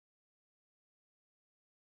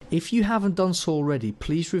If you haven't done so already,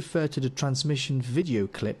 please refer to the transmission video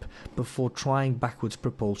clip before trying backwards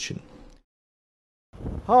propulsion.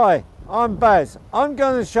 Hi, I'm Baz. I'm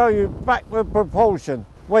going to show you backward propulsion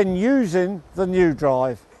when using the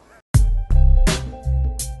NuDrive.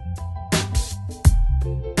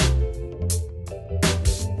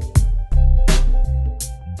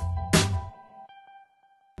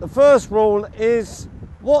 The first rule is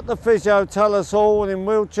what the physio tell us all in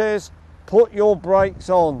wheelchairs: put your brakes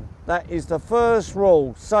on. That is the first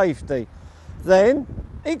rule, safety. Then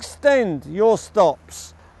extend your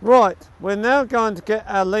stops. Right, we're now going to get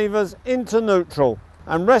our levers into neutral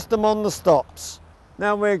and rest them on the stops.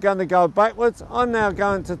 Now we're going to go backwards. I'm now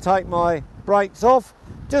going to take my brakes off.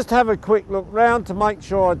 Just have a quick look round to make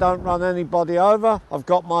sure I don't run anybody over. I've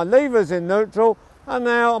got my levers in neutral, and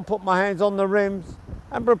now I'll put my hands on the rims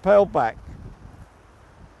and propel back.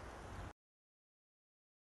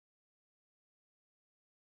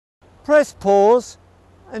 Press pause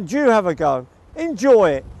and you have a go. Enjoy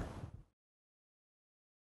it.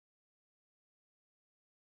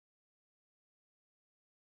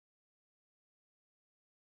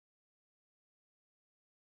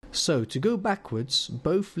 So to go backwards,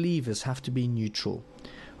 both levers have to be neutral.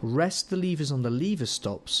 Rest the levers on the lever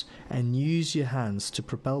stops and use your hands to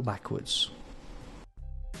propel backwards.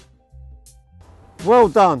 Well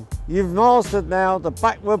done. You've mastered now the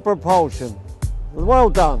backward propulsion. Well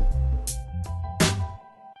done.